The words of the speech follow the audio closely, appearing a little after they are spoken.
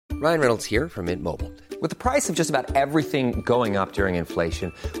Ryan Reynolds here from Mint Mobile. With the price of just about everything going up during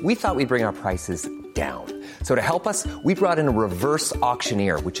inflation, we thought we'd bring our prices down. So to help us, we brought in a reverse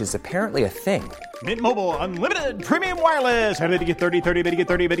auctioneer, which is apparently a thing. Mint Mobile Unlimited Premium Wireless. How to get 30, 30, bit to get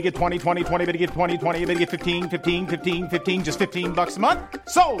 30, bit to get 20, 20, 20, bit to get 20, 20, bit to get 15, 15, 15, 15, just $15 a month?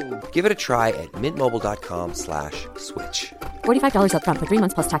 Sold! Give it a try at mintmobile.com/switch. $45 up front for 3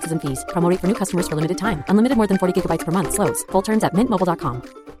 months plus taxes and fees. Promo rate for new customers for limited time. Unlimited more than 40 gigabytes per month. Slows full terms at mintmobile.com.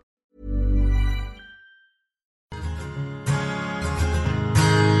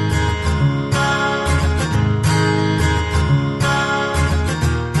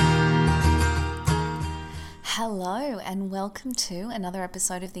 Hello and welcome to another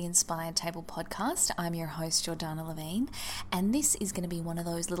episode of the Inspired Table podcast. I'm your host, Jordana Levine, and this is going to be one of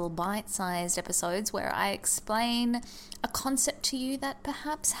those little bite-sized episodes where I explain a concept to you that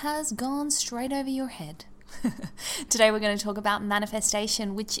perhaps has gone straight over your head. Today we're going to talk about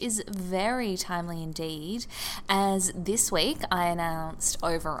manifestation, which is very timely indeed, as this week I announced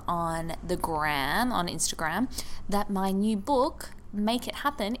over on the gram, on Instagram, that my new book, Make It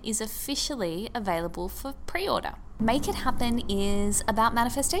Happen, is officially available for pre-order. Make It Happen is about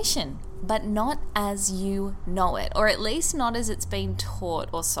manifestation, but not as you know it, or at least not as it's been taught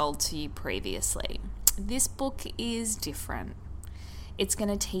or sold to you previously. This book is different. It's going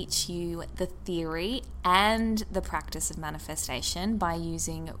to teach you the theory and the practice of manifestation by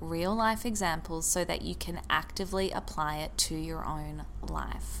using real life examples so that you can actively apply it to your own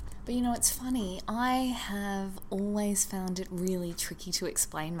life. But you know, it's funny, I have always found it really tricky to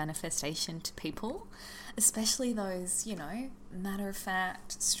explain manifestation to people, especially those, matter of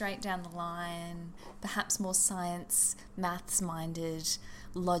fact, straight down the line, perhaps more science, maths minded,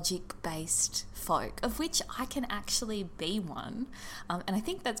 logic based folk, of which I can actually be one. And I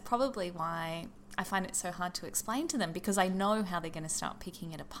think that's probably why I find it so hard to explain to them, because I know how they're going to start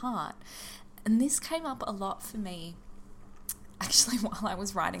picking it apart. And this came up a lot for me actually while I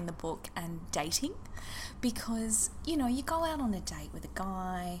was writing the book and dating, because you go out on a date with a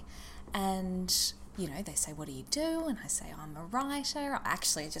guy and they say, what do you do? And I say, I'm a writer. I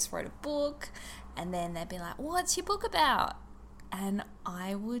just wrote a book. And then they'd be like, what's your book about? And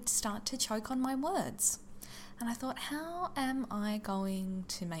I would start to choke on my words. And I thought, how am I going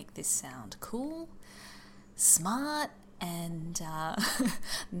to make this sound cool, smart, and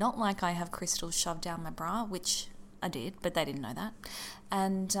not like I have crystals shoved down my bra, which I did, but they didn't know that.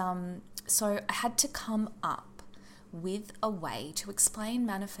 And so I had to come up with a way to explain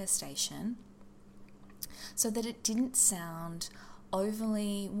manifestation so that it didn't sound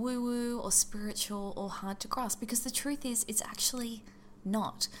overly woo-woo or spiritual or hard to grasp, because the truth is it's actually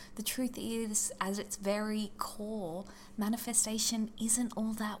not. The truth is, at its very core, manifestation isn't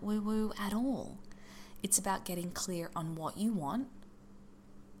all that woo-woo at all. It's about getting clear on what you want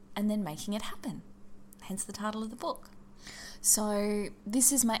and then making it happen. Hence the title of the book. So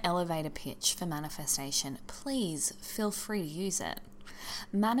this is my elevator pitch for manifestation. Please feel free to use it.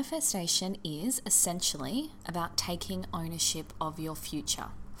 Manifestation is essentially about taking ownership of your future.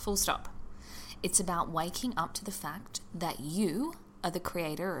 Full stop. It's about waking up to the fact that you are the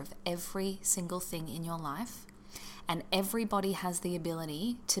creator of every single thing in your life, and everybody has the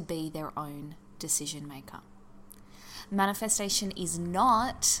ability to be their own decision maker. Manifestation is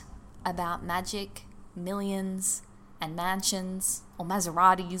not about magic, millions and mansions or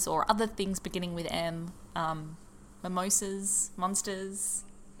Maseratis or other things beginning with M, mimosas, monsters.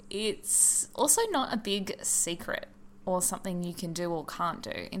 It's also not a big secret or something you can do or can't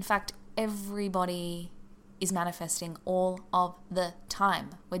do. In fact, everybody is manifesting all of the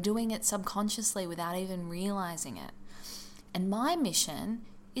time. We're doing it subconsciously without even realizing it. And my mission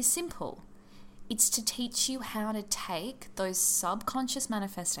is simple. It's to teach you how to take those subconscious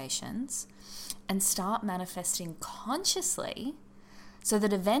manifestations and start manifesting consciously, so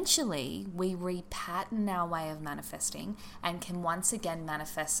that eventually we repattern our way of manifesting and can once again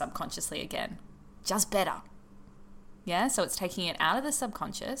manifest subconsciously again, just better. Yeah, so it's taking it out of the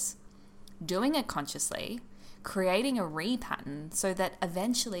subconscious, doing it consciously, creating a repattern so that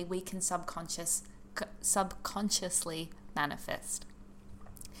eventually we can subconsciously manifest.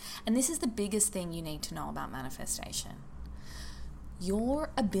 And this is the biggest thing you need to know about manifestation. Your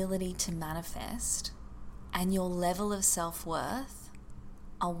ability to manifest and your level of self-worth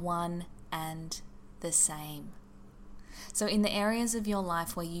are one and the same. So in the areas of your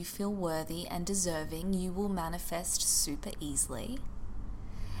life where you feel worthy and deserving, you will manifest super easily.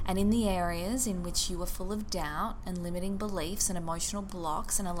 And in the areas in which you are full of doubt and limiting beliefs and emotional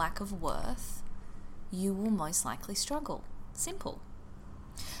blocks and a lack of worth, you will most likely struggle. Simple.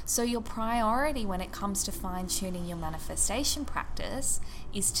 So your priority when it comes to fine-tuning your manifestation practice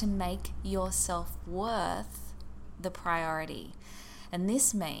is to make your self-worth the priority. And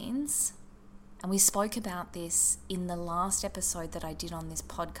this means, and we spoke about this in the last episode that I did on this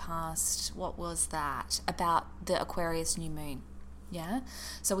podcast, what was that? About the Aquarius new moon. Yeah?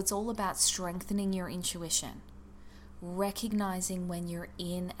 So it's all about strengthening your intuition, recognizing when you're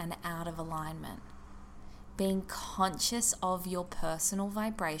in and out of alignment, being conscious of your personal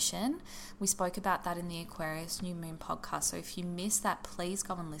vibration. We spoke about that in the Aquarius new moon podcast. So if you missed that, please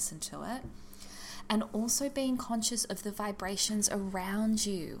go and listen to it. And also being conscious of the vibrations around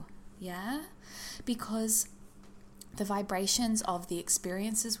you. Yeah? Because the vibrations of the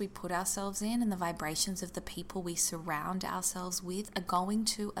experiences we put ourselves in and the vibrations of the people we surround ourselves with are going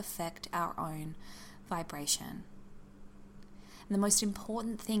to affect our own vibration. And the most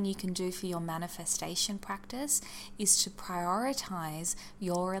important thing you can do for your manifestation practice is to prioritize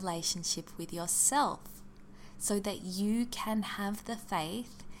your relationship with yourself so that you can have the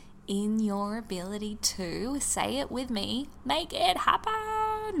faith in your ability to, say it with me, make it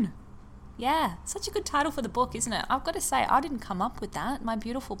happen. Yeah, such a good title for the book, isn't it? I've got to say, I didn't come up with that. My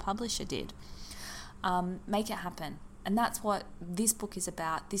beautiful publisher did. Make it happen. And that's what this book is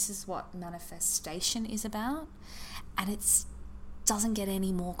about. This is what manifestation is about. And it doesn't get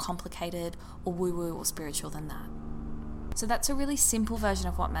any more complicated or woo-woo or spiritual than that. So that's a really simple version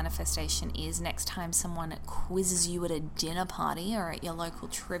of what manifestation is. Next time someone quizzes you at a dinner party or at your local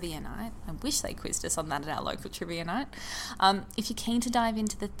trivia night, I wish they quizzed us on that at our local trivia night. If you're keen to dive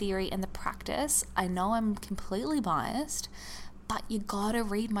into the theory and the practice, I know I'm completely biased, but you gotta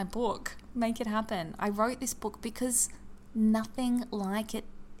read my book, Make It Happen. I wrote this book because nothing like it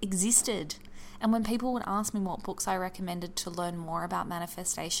existed. And when people would ask me what books I recommended to learn more about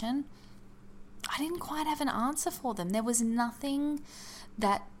manifestation, I didn't quite have an answer for them. There was nothing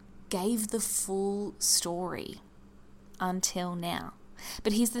that gave the full story until now.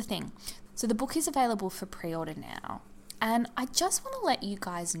 But here's the thing. So the book is available for pre-order now. And I just want to let you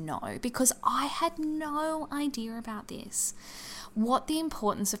guys know, because I had no idea about this, what the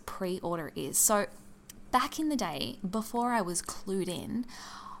importance of pre-order is. So back in the day, before I was clued in,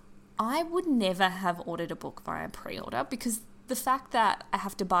 I would never have ordered a book via pre-order because the fact that I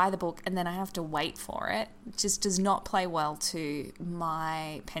have to buy the book and then I have to wait for it just does not play well to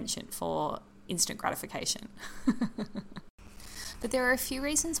my penchant for instant gratification. But there are a few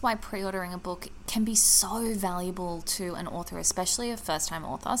reasons why pre-ordering a book can be so valuable to an author, especially a first-time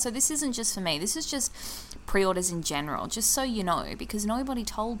author. So this isn't just for me. This is just pre-orders in general, just so you know, because nobody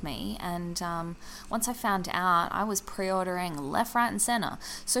told me. And once I found out, I was pre-ordering left, right, and center.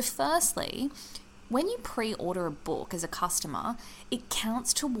 So firstly, when you pre-order a book as a customer, it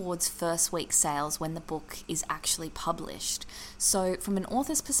counts towards first week sales when the book is actually published. So from an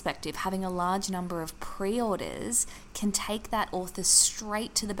author's perspective, having a large number of pre-orders can take that author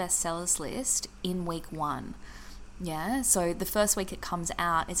straight to the bestsellers list in week 1. Yeah, so the first week it comes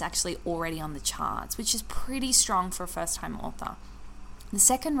out, it's actually already on the charts, which is pretty strong for a first-time author. The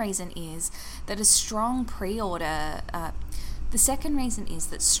second reason is that strong pre-orders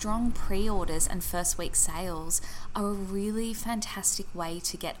and first week sales are a really fantastic way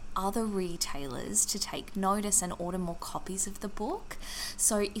to get other retailers to take notice and order more copies of the book.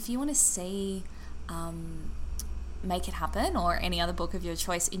 So if you want to see Make It Happen or any other book of your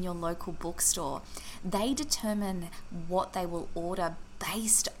choice in your local bookstore, they determine what they will order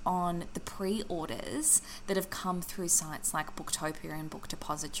based on the pre-orders that have come through sites like Booktopia and Book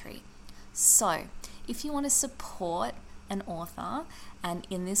Depository. So if you want to support an author, and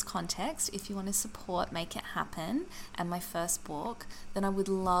in this context, if you want to support Make It Happen and my first book, then I would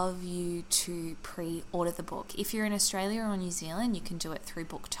love you to pre-order the book. If you're in Australia or New Zealand, you can do it through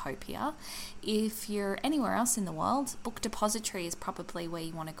Booktopia. If you're anywhere else in the world, Book Depository is probably where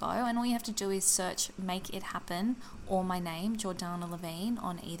you want to go, and all you have to do is search Make It Happen or my name, Jordana Levine,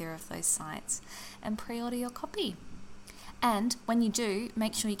 on either of those sites and pre-order your copy. And when you do,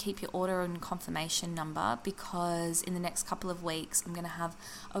 make sure you keep your order and confirmation number, because in the next couple of weeks, I'm going to have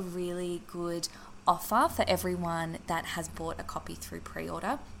a really good offer for everyone that has bought a copy through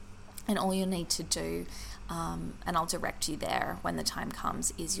pre-order. And all you'll need to do, and I'll direct you there when the time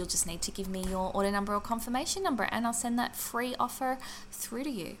comes, is you'll just need to give me your order number or confirmation number, and I'll send that free offer through to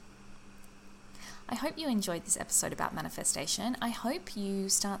you. I hope you enjoyed this episode about manifestation. I hope you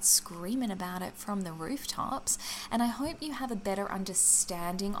start screaming about it from the rooftops, and I hope you have a better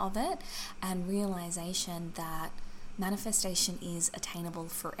understanding of it and realization that manifestation is attainable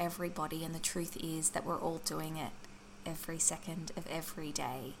for everybody, and the truth is that we're all doing it every second of every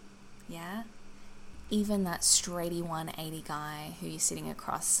day. Yeah? even that straighty 180 guy who you're sitting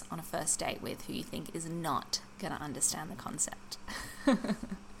across on a first date with who you think is not going to understand the concept.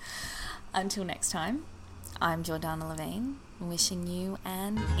 Until next time, I'm Jordana Levine, wishing you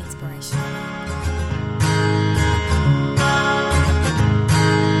an inspirational week.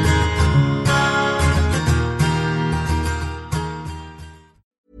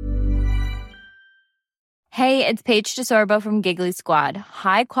 Hey, it's Paige DeSorbo from Giggly Squad.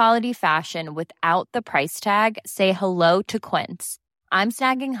 High quality fashion without the price tag. Say hello to Quince. I'm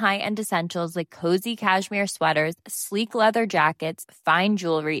snagging high-end essentials like cozy cashmere sweaters, sleek leather jackets, fine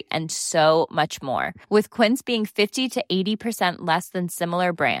jewelry, and so much more. With Quince being 50 to 80% less than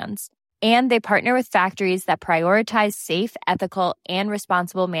similar brands. And they partner with factories that prioritize safe, ethical, and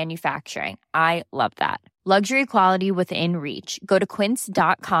responsible manufacturing. I love that. Luxury quality within reach. Go to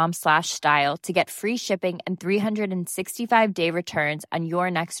quince.com/style to get free shipping and 365-day returns on your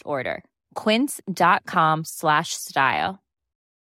next order. Quince.com/style.